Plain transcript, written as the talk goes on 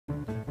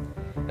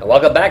And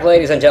welcome back,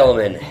 ladies and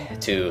gentlemen,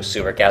 to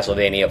Super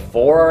Castlevania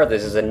 4.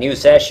 This is a new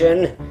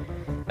session.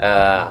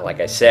 Like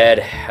I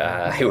said,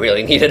 I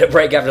really needed a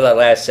break after that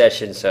last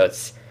session, so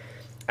it's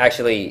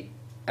actually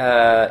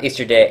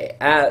Easter Day.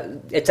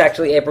 It's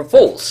actually April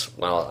Fool's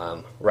while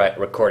I'm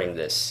recording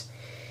this.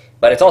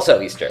 But it's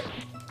also Easter.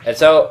 And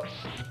so,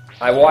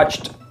 I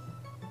watched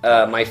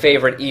my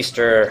favorite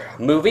Easter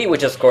movie,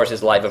 which of course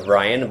is Life of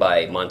Brian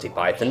by Monty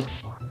Python.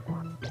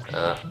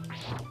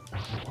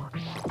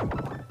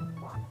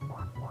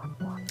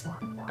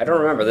 I don't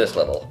remember this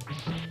level.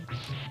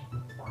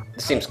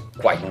 This seems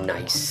quite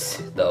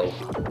nice, though.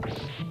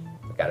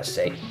 I gotta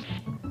say.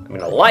 I'm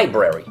in a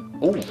library.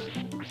 Ooh.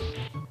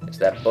 Is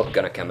that book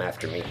gonna come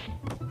after me?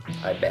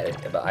 I bet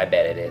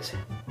it is.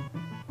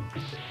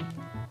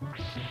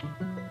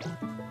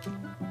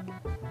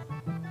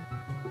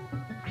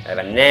 I have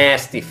a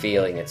nasty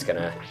feeling it's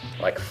gonna,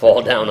 like,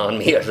 fall down on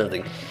me or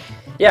something.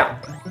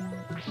 Yeah.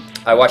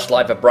 I watched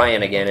Life of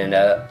Brian again, and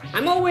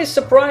I'm always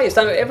surprised.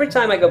 Every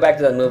time I go back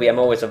to that movie, I'm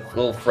always a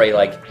little afraid,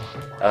 like,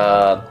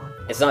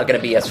 it's not going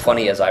to be as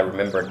funny as I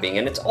remember it being,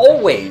 and it's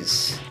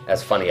always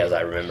as funny as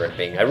I remember it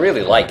being. I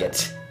really like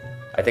it.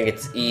 I think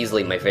it's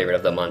easily my favorite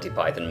of the Monty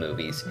Python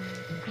movies.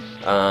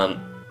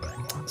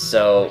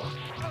 So,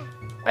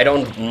 I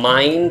don't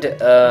mind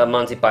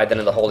Monty Python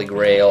and the Holy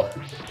Grail,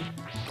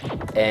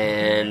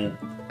 and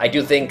I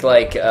do think,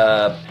 like,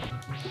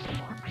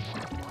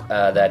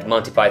 that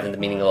Monty Python, The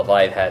Meaning of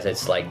Life has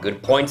its, like,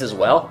 good points as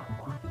well.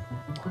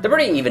 They're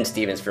pretty even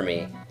Stevens for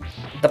me.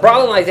 The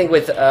problem, I think,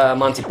 with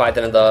Monty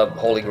Python and the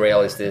Holy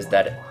Grail is this,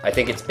 that I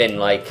think it's been,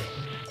 like...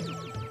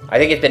 I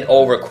think it's been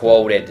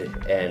overquoted,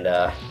 and,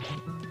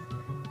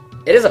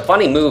 it is a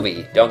funny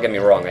movie, don't get me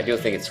wrong. I do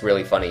think it's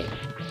really funny.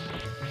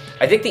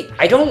 I think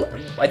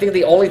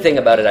the only thing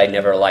about it I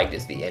never liked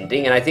is the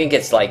ending, and I think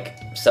it's, like,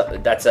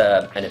 that's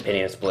an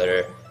opinion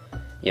splitter.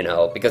 You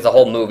know, because the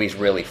whole movie's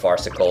really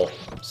farcical,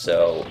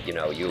 so, you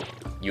know, you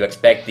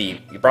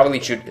probably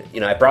should, you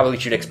know, I probably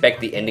should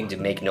expect the ending to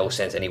make no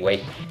sense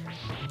anyway.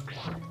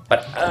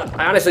 But,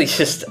 I honestly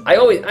just, I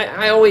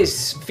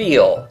always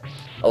feel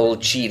a little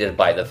cheated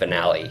by the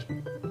finale.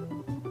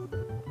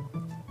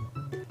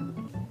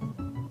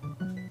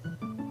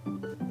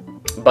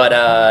 But,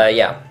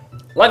 yeah,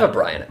 Life of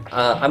Brian,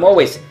 I'm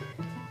always,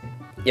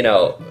 you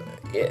know,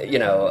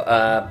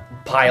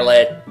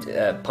 Pilot,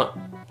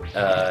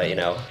 you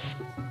know,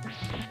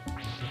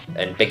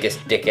 and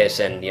Biggest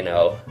Dickus, and, you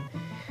know,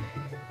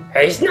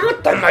 he's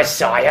not the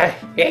Messiah,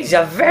 he's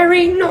a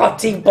very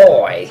naughty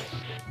boy.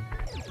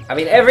 I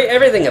mean,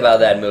 everything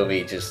about that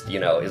movie just, you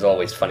know, is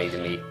always funny to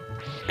me.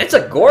 It's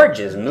a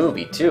gorgeous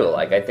movie, too.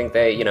 Like, I think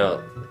they, you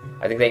know,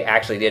 I think they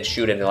actually did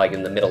shoot it, like,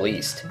 in the Middle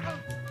East.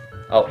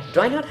 Oh,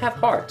 do I not have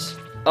hearts?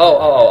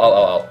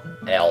 Oh,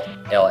 L.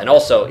 And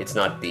also, it's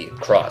not the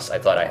cross. I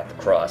thought I had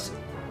the cross.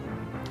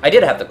 I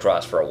did have the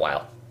cross for a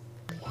while.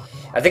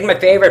 I think my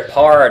favorite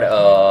part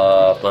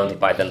of Monty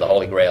Python The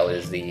Holy Grail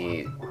is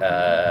the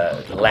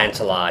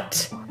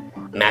Lancelot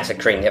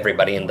massacring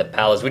everybody in the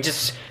palace, which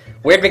is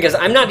weird because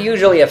I'm not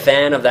usually a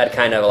fan of that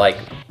kind of, like,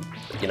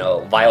 you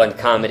know, violent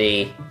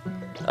comedy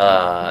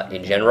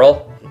in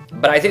general.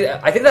 But I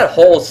think that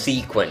whole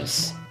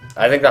sequence,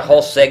 I think that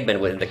whole segment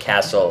within the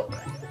castle,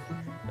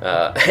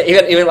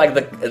 even like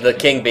the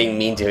king being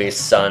mean to his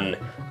son,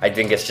 I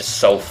think it's just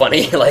so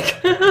funny.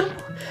 Like,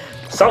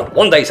 son,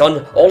 one day,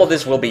 son, all of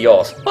this will be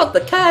yours. But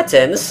the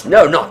curtains?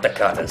 No, not the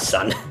curtains,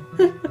 son.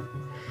 And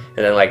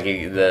then, like,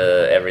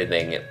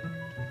 everything.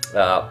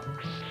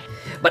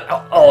 But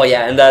oh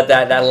yeah, and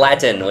that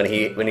Latin when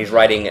he's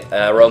writing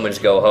 "Romans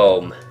Go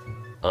Home"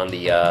 on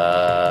the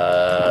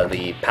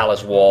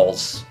palace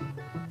walls.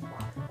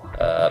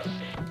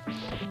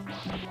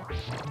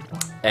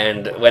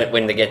 And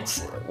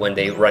when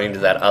they run into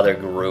that other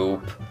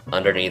group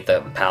underneath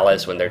the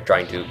palace when they're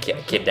trying to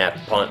kidnap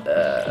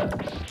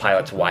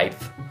Pilot's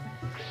wife,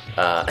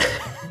 and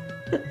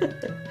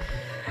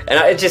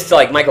it's just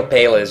like Michael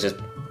Palin is just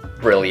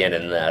brilliant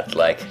in that.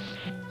 Like,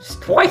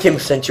 strike him,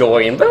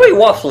 Centurion, very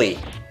waffly,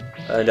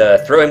 and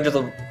throw him to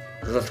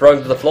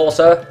the floor,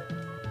 sir.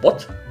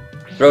 What?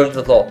 Throw him to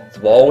the floor.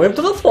 Throw him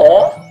to the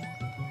floor.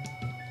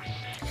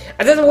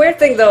 And there's a weird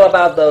thing though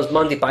about those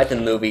Monty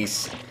Python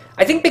movies.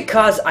 I think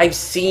because I've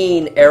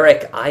seen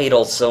Eric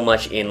Idle so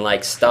much in,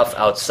 like, stuff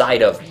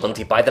outside of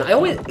Monty Python,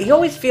 he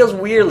always feels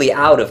weirdly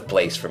out of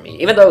place for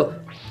me. Even though,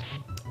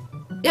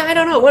 yeah, I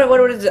don't know,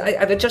 what is it?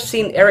 I've just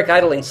seen Eric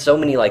Idle in so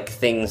many, like,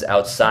 things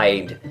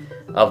outside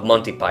of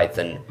Monty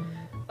Python.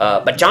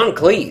 But John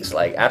Cleese,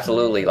 like,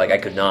 absolutely, like, I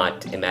could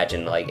not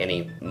imagine, like,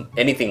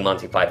 anything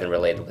Monty Python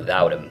related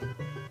without him.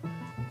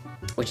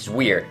 Which is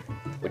weird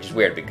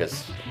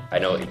because I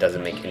know it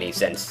doesn't make any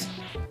sense.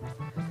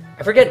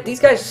 I forget, these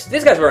guys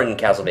were in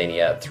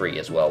Castlevania 3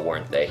 as well,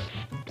 weren't they?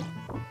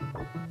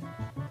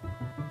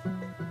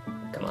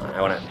 Come on,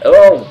 I wanna...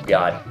 Oh,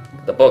 God.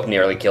 The book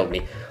nearly killed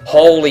me.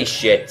 Holy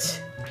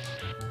shit.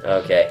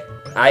 Okay.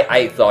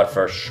 I thought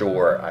for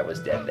sure I was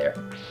dead there.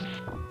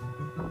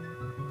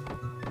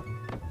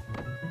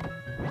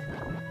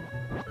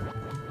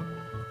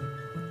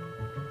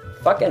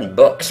 Fucking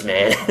books,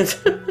 man.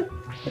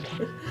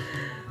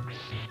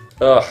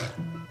 Ugh.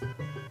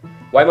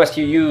 Why must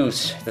you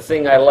use the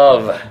thing I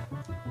love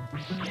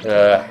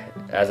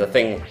as a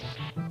thing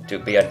to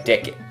be a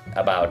dick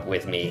about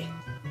with me?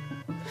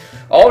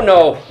 Oh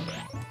no!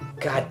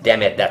 God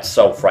damn it, that's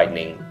so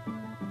frightening.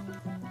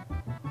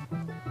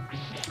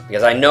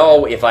 Because I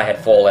know if I had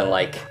fallen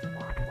like...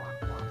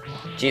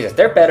 Jesus,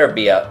 there better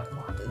be a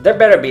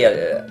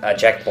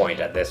checkpoint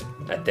at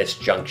this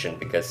junction,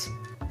 because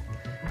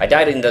I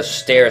died in the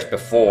stairs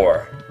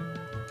before.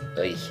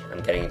 Ugh,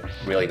 I'm getting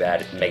really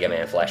bad Mega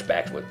Man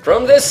flashbacks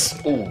from this.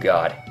 Oh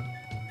god.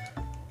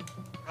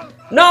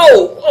 No!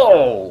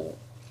 Oh!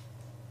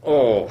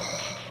 Oh.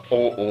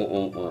 Oh, oh,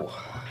 oh, oh.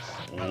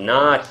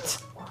 Not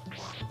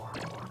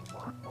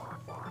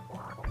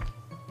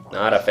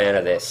a fan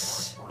of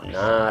this.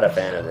 Not a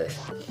fan of this.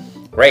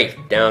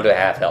 Great, down to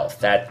half health.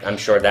 That, I'm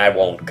sure that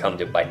won't come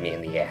to bite me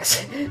in the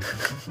ass.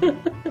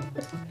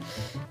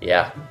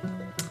 Yeah.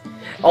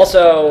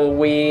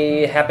 Also,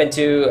 I happened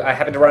to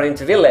run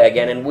into Ville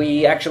again, and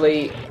we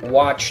actually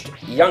watched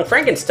Young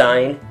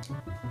Frankenstein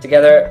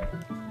together,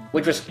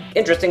 which was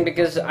interesting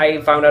because I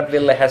found out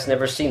Ville has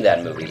never seen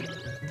that movie.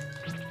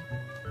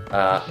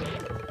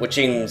 Which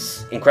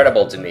seems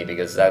incredible to me,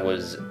 because that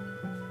was,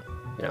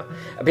 you know,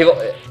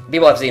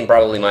 people have seen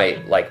probably my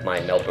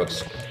Mel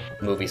Brooks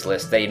movies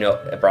list. They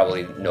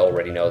probably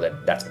already know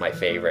that that's my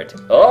favorite.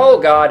 Oh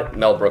god,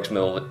 Mel Brooks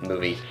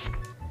movie.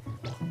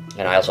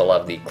 And I also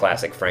love the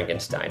classic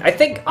Frankenstein. I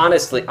think,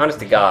 honest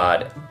to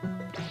God,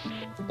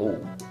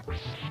 ooh,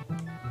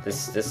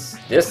 this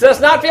does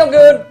not feel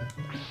good.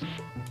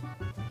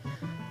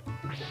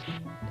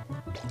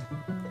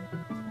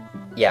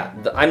 Yeah,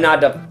 I'm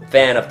not a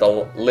fan of the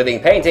living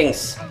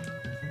paintings.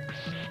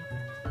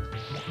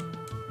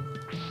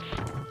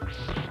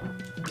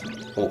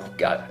 Oh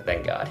god,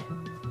 thank God.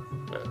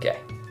 Okay.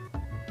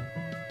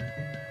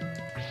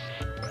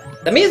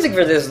 The music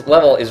for this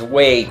level is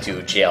way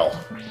too chill.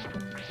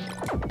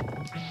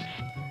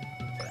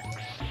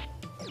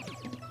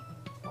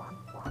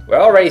 We're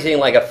already seeing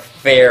like a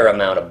fair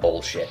amount of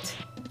bullshit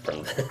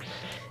from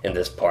in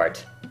this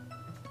part.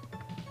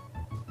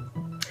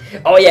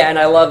 Oh yeah, and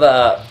I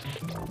love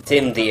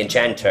Tim the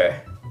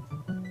Enchanter.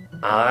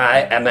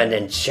 I am an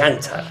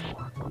enchanter.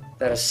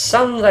 There are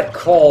some that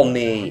call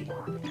me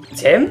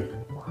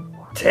Tim?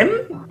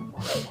 Tim?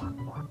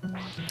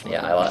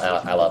 Yeah,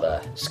 I love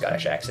a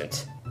Scottish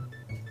accent.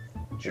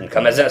 Shouldn't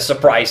come as a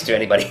surprise to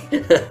anybody.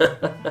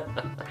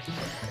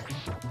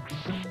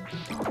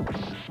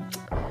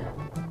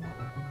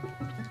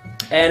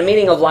 And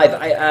Meaning of Life,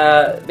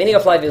 Meaning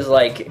of Life is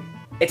like,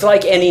 it's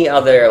like any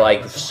other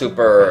like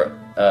super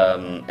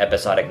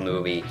episodic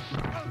movie.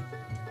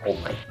 Oh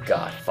my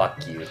god,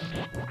 fuck you.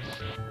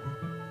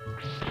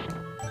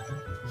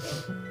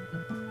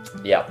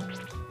 Yeah.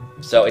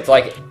 So it's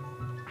like...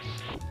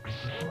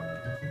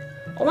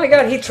 Oh my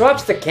god, he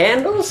drops the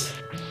candles?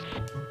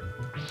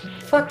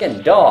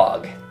 Fucking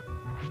dog.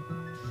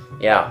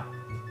 Yeah.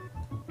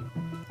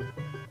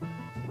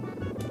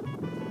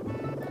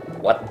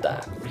 What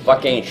the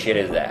fucking shit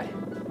is that?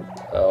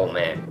 Oh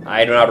man,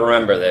 I do not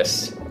remember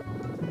this.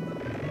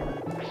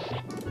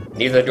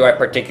 Neither do I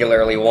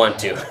particularly want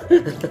to.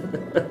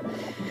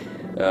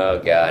 Oh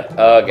god,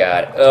 oh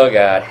god, oh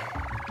god.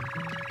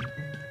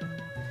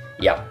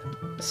 Yeah.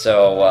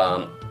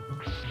 So,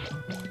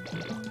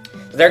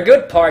 there are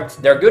good parts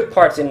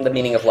in The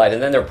Meaning of Life,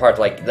 and then there are parts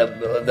like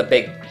the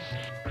big...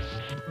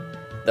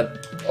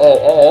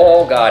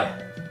 Oh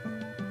god.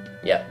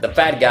 Yeah, the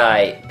fat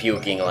guy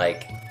puking,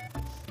 like...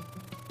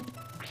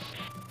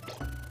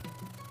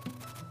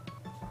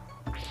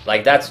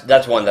 Like,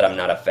 that's one that I'm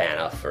not a fan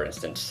of, for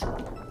instance.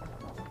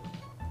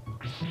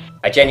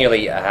 I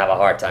genuinely have a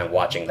hard time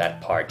watching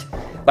that part.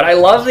 But I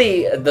love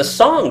the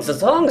songs. The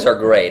songs are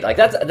great. Like,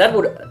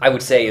 I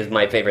would say is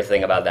my favorite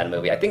thing about that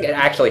movie. I think it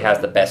actually has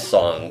the best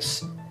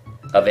songs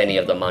of any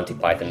of the Monty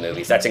Python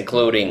movies. That's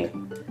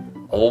including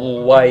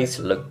Always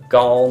Look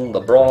on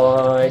the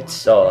Bright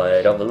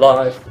Side of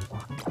Life.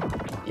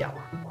 Yeah.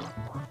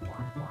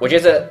 Which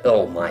is a...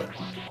 Oh my...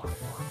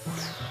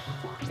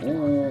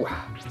 Ooh...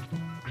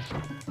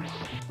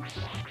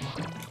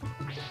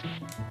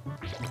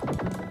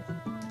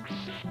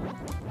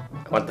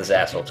 I want this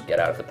asshole to get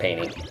out of the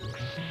painting.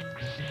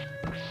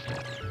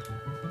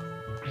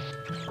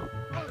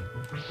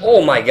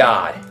 Oh my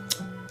god!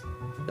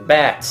 The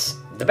bats!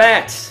 The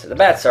bats! The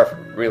bats are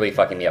really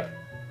fucking me up.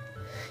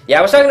 Yeah,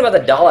 I was talking about the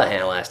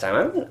TheHande last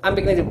time. I'm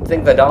beginning to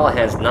think the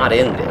TheHande's not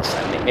in this.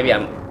 I mean, maybe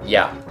I'm...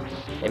 Yeah.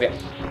 Maybe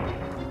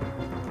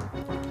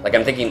I'm... Like,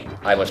 I'm thinking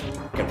I was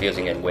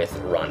confusing it with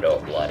Rondo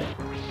of Blood.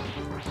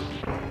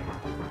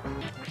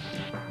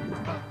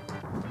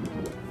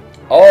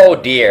 Oh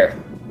dear.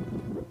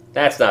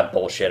 That's not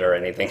bullshit or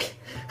anything.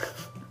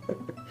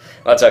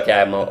 Well, it's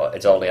okay. I'm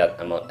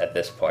at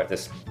this part.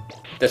 This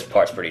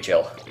part's pretty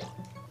chill.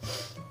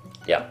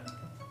 Yeah.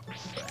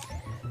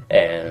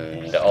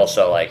 And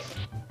also, like,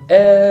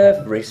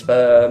 every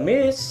sperm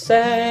is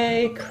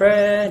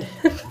sacred.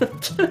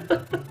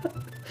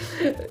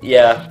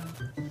 Yeah.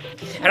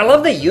 And I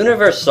love the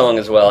Universe song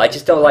as well. I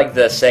just don't like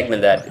the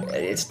segment that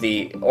it's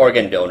the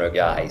organ donor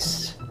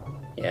guys.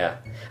 Yeah.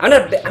 I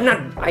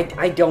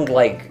don't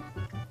like...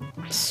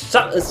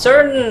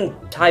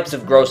 certain types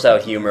of gross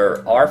out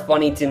humor are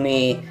funny to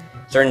me.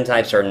 Certain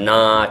types are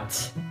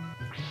not.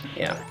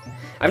 Yeah.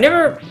 I've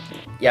never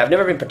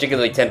been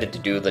particularly tempted to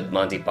do the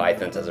Monty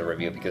Pythons as a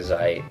review because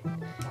I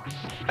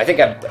think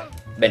I've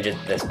mentioned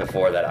this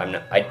before that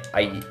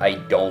I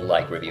don't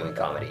like reviewing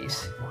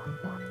comedies.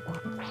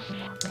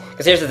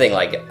 Because here's the thing,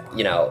 like,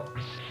 you know,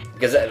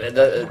 because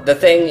the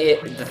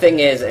thing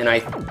is, and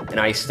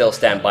I still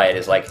stand by it,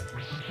 is like,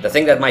 the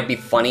thing that might be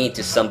funny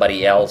to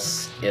somebody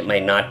else, it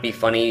may not be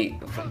funny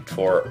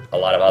for a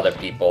lot of other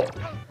people.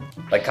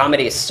 Like,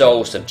 comedy is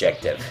so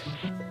subjective.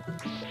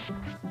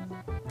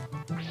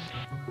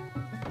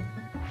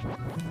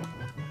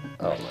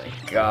 Oh my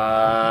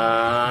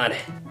god.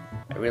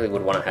 I really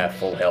would want to have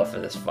full health for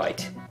this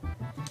fight.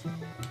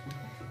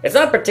 It's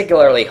not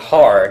particularly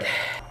hard.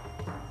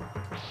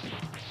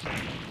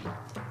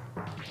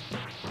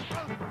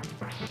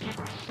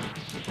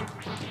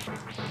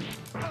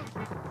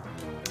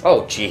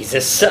 Oh,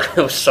 Jesus.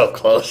 I was so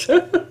close.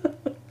 I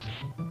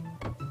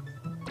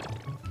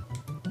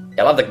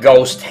love the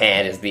ghost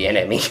hand as the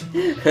enemy.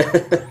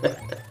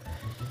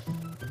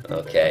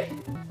 Okay.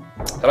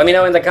 So let me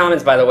know in the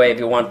comments, by the way, if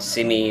you want to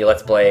see me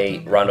Let's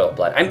Play Rondo of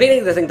Blood. I'm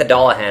beginning to think the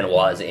TheHande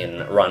was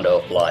in Rondo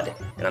of Blood,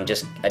 and I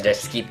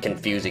just keep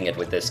confusing it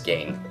with this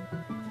game.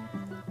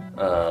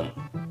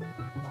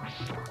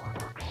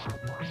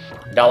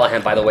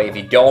 TheHande, by the way, if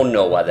you don't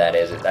know what that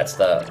is, that's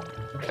the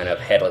kind of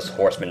headless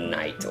horseman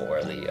knight,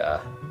 or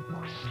the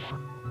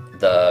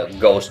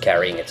ghost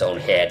carrying its own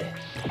head.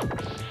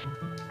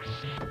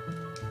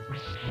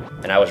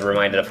 And I was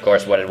reminded, of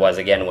course, what it was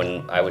again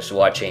when I was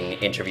watching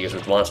Interviews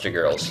with Monster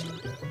Girls,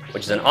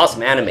 which is an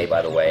awesome anime,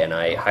 by the way, and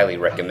I highly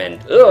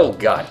recommend. Oh,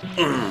 God.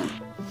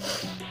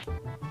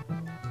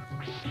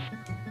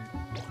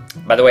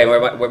 By the way,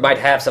 we might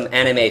have some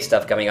anime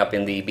stuff coming up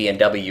in the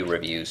B&W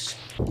reviews.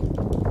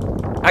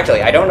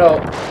 Actually, I don't know.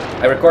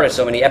 I recorded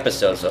so many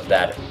episodes of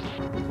that.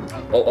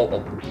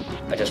 Oh.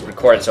 I just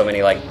recorded so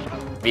many, like,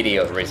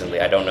 videos recently.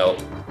 I don't know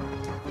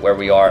where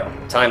we are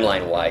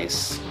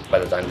timeline-wise by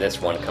the time this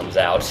one comes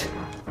out.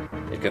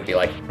 It could be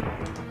like...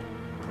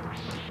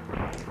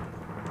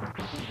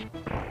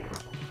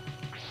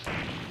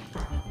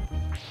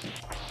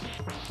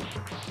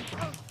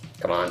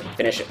 Come on,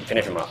 finish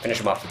him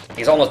off.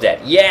 He's almost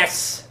dead.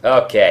 Yes!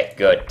 Okay,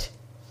 good.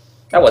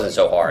 That wasn't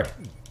so hard.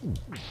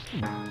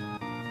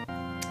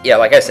 Yeah,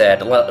 like I said,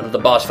 the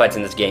boss fights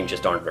in this game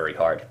just aren't very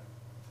hard.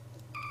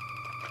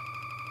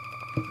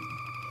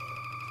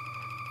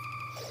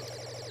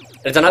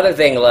 There's another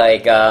thing,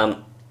 like,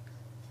 oh,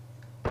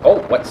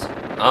 what's...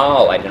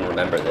 Oh, I didn't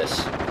remember this.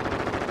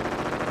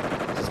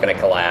 This is gonna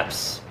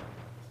collapse.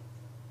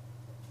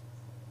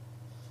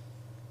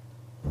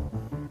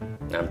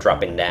 I'm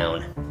dropping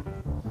down.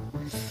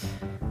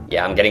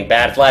 Yeah, I'm getting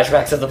bad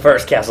flashbacks of the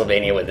first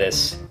Castlevania with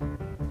this.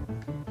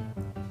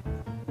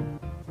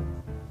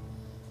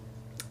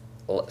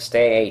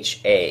 Stage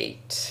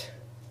 8.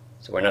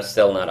 So we're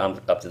still not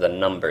up to the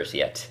numbers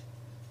yet.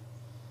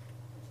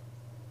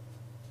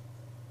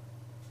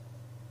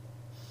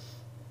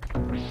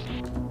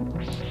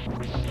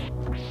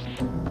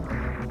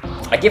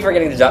 I keep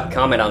forgetting to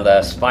comment on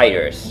the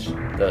spiders.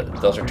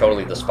 Those are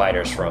totally the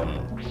spiders from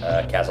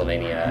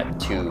Castlevania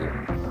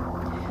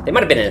 2. They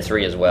might have been in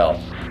 3 as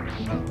well.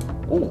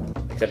 Ooh,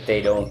 except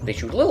they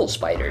shoot little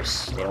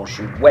spiders. They don't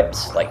shoot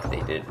webs like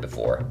they did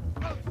before.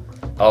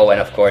 Oh,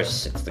 and of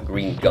course, it's the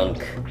green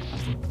gunk.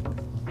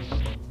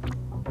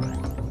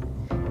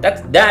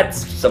 That's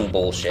some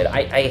bullshit.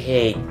 I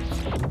hate...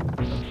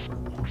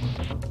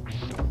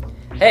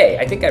 Hey,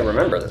 I think I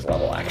remember this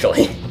level,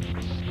 actually.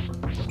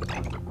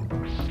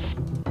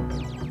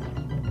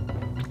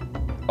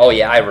 Oh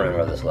yeah, I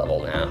remember this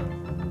level now.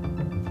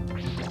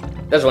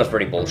 This one's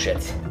pretty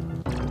bullshit.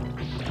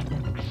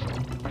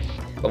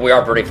 But we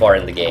are pretty far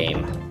in the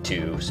game,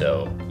 too,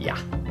 so yeah.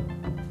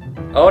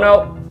 Oh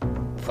no!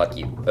 Fuck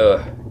you.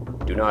 Ugh.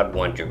 Do not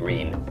want your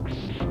green.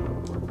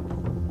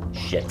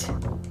 Shit.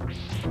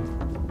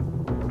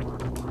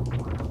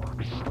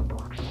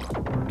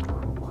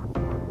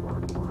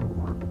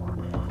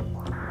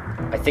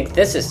 I think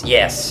this is...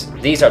 Yes!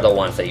 These are the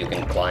ones that you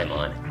can climb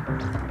on.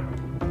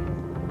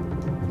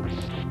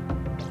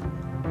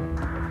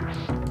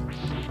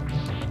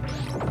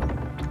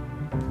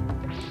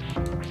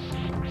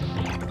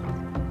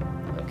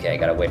 Okay, I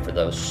gotta wait for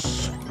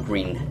those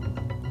green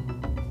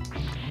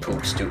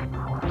poops to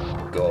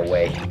go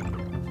away.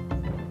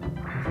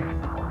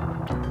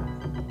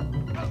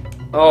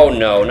 Oh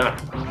no, not...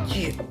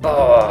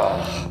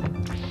 Oh.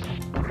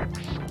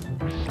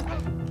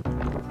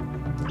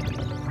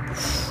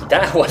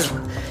 That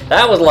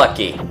was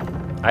lucky.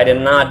 I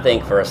did not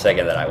think for a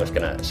second that I was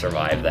gonna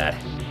survive that.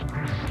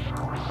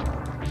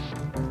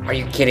 Are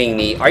you kidding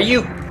me? Are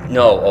you...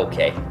 No,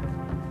 okay.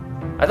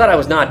 I thought I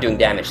was not doing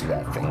damage to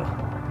that thing.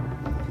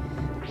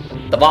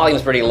 The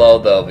volume's pretty low,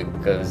 though,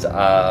 because,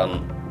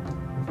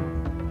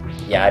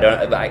 yeah, I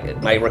don't.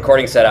 My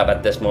recording setup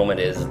at this moment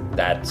is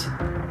that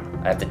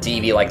I have the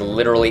TV like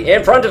literally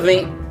in front of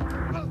me.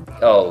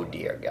 Oh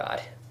dear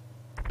God.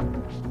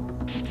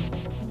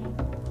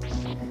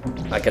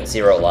 I got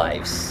 0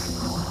 lives.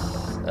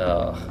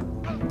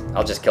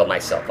 I'll just kill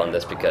myself on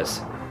this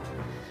because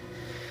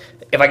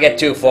if I get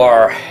too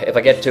far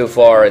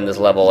in this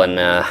level and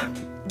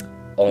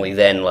only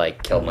then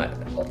like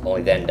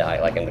only then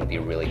die, like I'm gonna be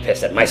really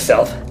pissed at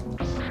myself.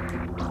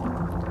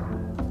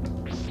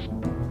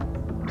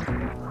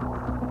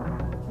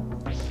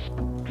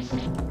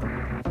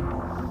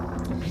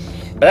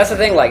 But that's the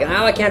thing, like,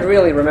 now I can't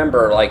really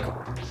remember, like,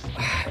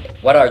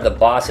 what are the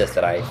bosses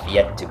that I've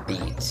yet to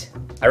beat.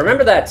 I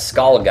remember that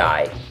skull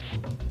guy.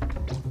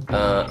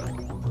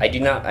 I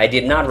did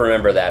not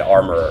remember that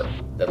armor,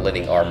 the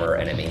living armor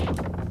enemy.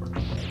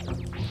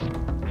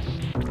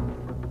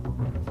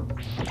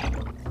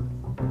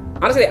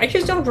 Honestly, I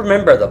just don't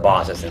remember the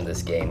bosses in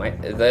this game.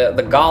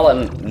 The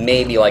Golem,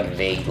 maybe, like,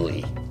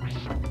 vaguely.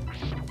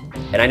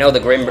 And I know the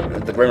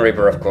Grim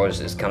Reaper, of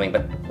course, is coming,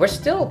 but we're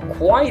still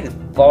quite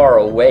far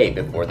away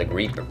before the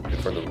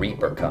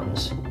Reaper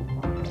comes.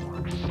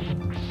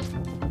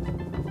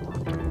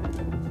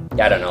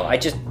 Yeah, I don't know.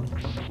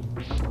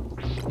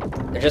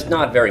 They're just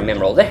not very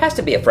memorable. There has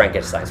to be a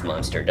Frankenstein's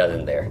monster,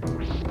 doesn't there?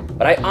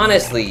 But I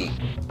honestly,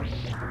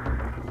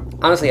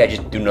 I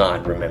just do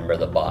not remember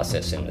the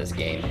bosses in this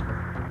game.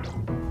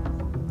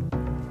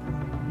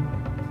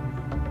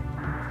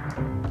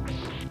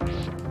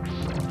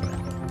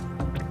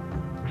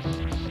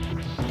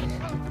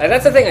 And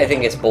that's the thing I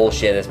think is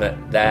bullshit, is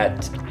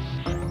that,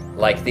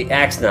 like, the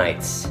Axe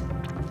Knights.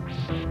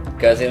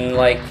 Because in,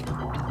 like,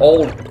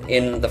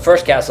 in the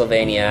first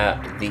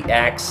Castlevania, the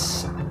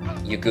axe,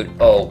 you could,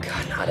 oh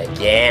god, not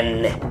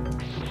again.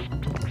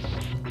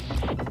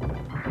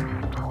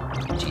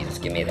 Jesus,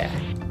 give me that.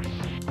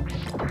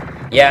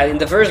 Yeah, in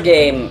the first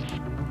game,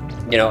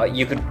 you know,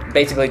 you could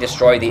basically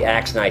destroy the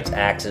Axe Knight's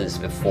axes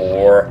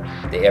before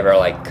they ever,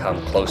 like,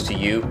 come close to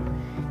you.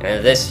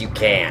 And this, you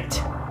can't.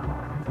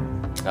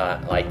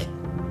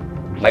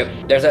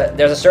 There's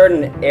a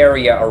certain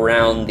area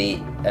around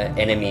the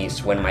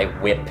enemies when my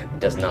whip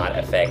does not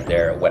affect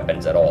their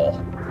weapons at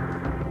all.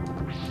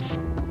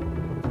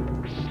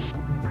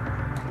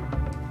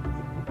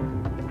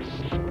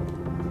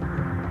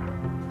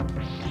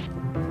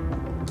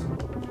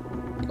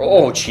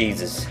 Oh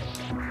Jesus!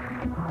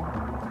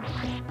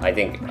 I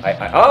think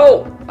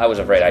oh! I was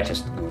afraid I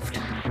just goofed.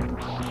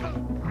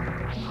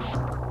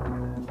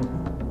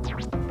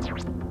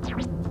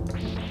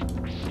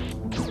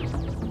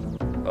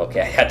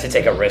 Okay, I had to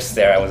take a risk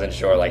there. I wasn't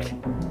sure, like...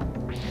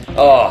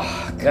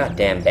 Oh,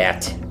 goddamn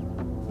bat.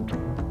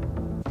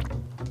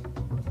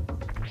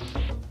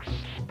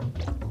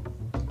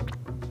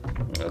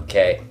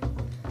 Okay.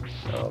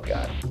 Oh,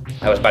 God.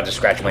 I was about to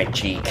scratch my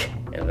cheek,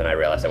 and then I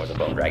realized I was a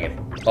bone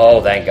dragon.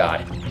 Oh, thank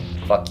God.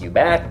 Fuck you,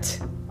 bat.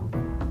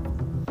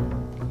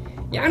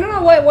 Yeah, I don't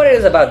know what it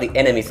is about the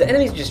enemies. The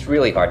enemies are just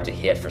really hard to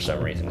hit for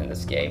some reason in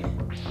this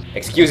game.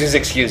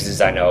 Excuses,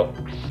 I know.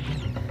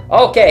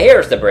 Okay,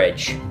 here's the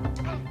bridge.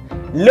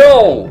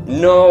 No!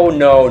 No,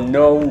 no,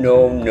 no,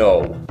 no,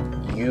 no.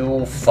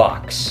 You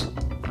fucks.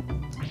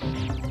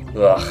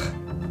 Ugh.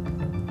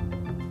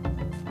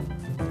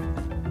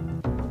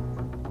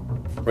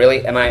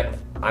 Really? I'm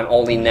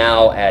only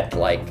now at,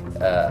 like,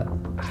 I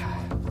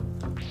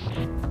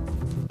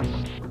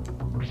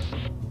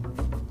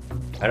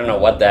don't know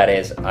what that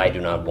is. I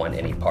do not want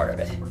any part of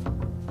it.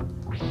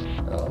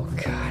 Oh,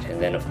 God.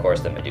 And then, of course,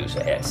 the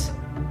Medusa heads.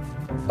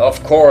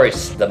 Of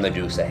course, the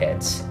Medusa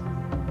heads.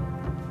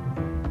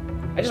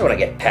 I just want to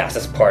get past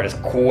this part as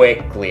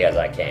quickly as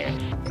I can.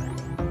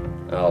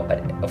 Oh,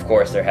 but of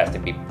course there has to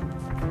be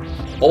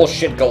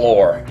bullshit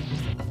galore.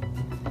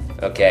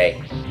 Okay,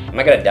 am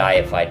I gonna die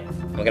if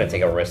I'm gonna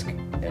take a risk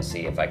and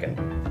see if I can...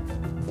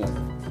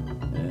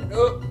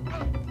 Ooh.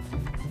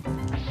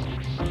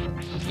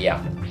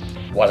 Yeah,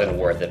 wasn't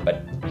worth it,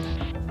 but...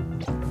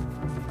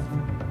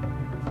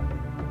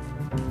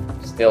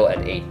 Still at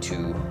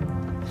 8-2.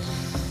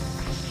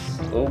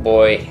 Oh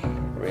boy,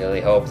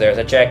 really hope there's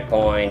a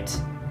checkpoint.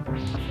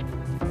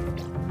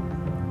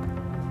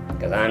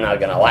 Because I'm not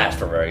gonna last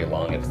for very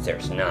long if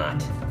there's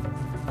not.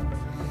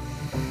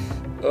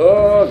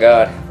 Oh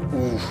god.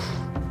 Oof.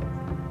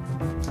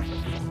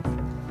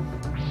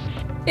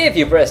 If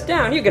you press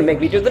down, you can make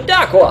me do the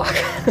duck walk.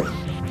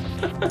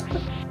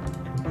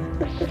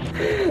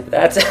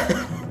 That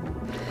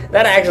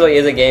actually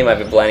is a game I've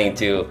been planning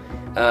to.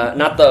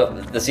 Not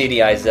the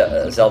CDI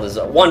Zelda's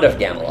Wand of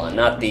Gamelon,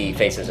 not the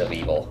Faces of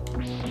Evil.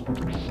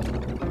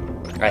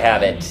 I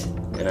have it.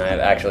 And I've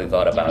actually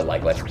thought about,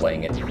 like, let's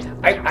playing it.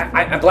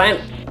 I plan...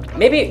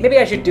 Maybe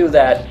I should do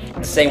that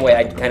the same way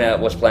I kind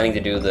of was planning to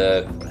do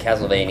the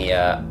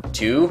Castlevania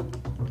 2.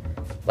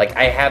 Like,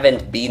 I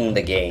haven't beaten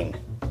the game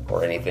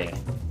or anything.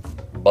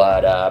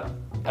 But,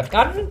 I've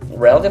gotten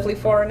relatively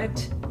far in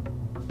it.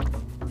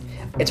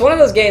 It's one of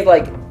those games,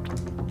 like...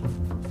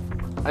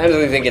 I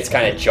honestly think it's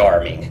kind of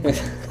charming.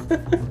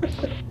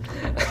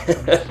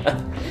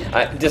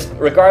 Just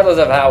regardless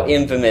of how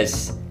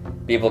infamous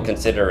people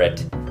consider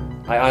it.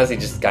 I honestly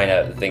just kind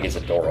of think it's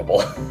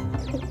adorable.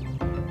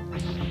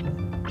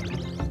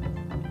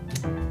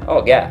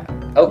 Oh, yeah.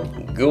 Oh,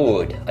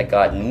 good. I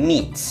got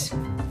meats.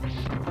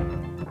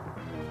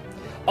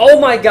 Oh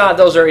my god,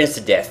 those are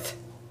insta-death.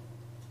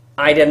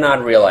 I did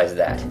not realize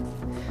that.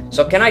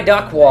 So can I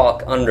duck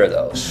walk under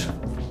those?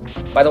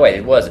 By the way,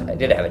 I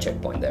did have a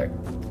checkpoint there.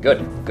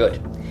 Good,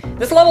 good.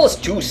 This level is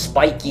too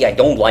spiky, I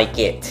don't like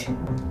it.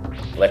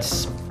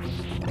 Let's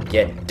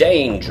get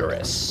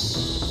dangerous.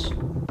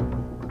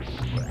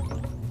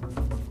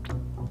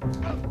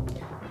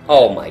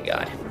 Oh my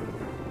god.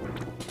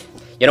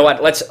 You know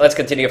what, let's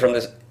continue from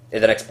the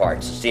next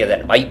part. See you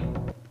then, bye.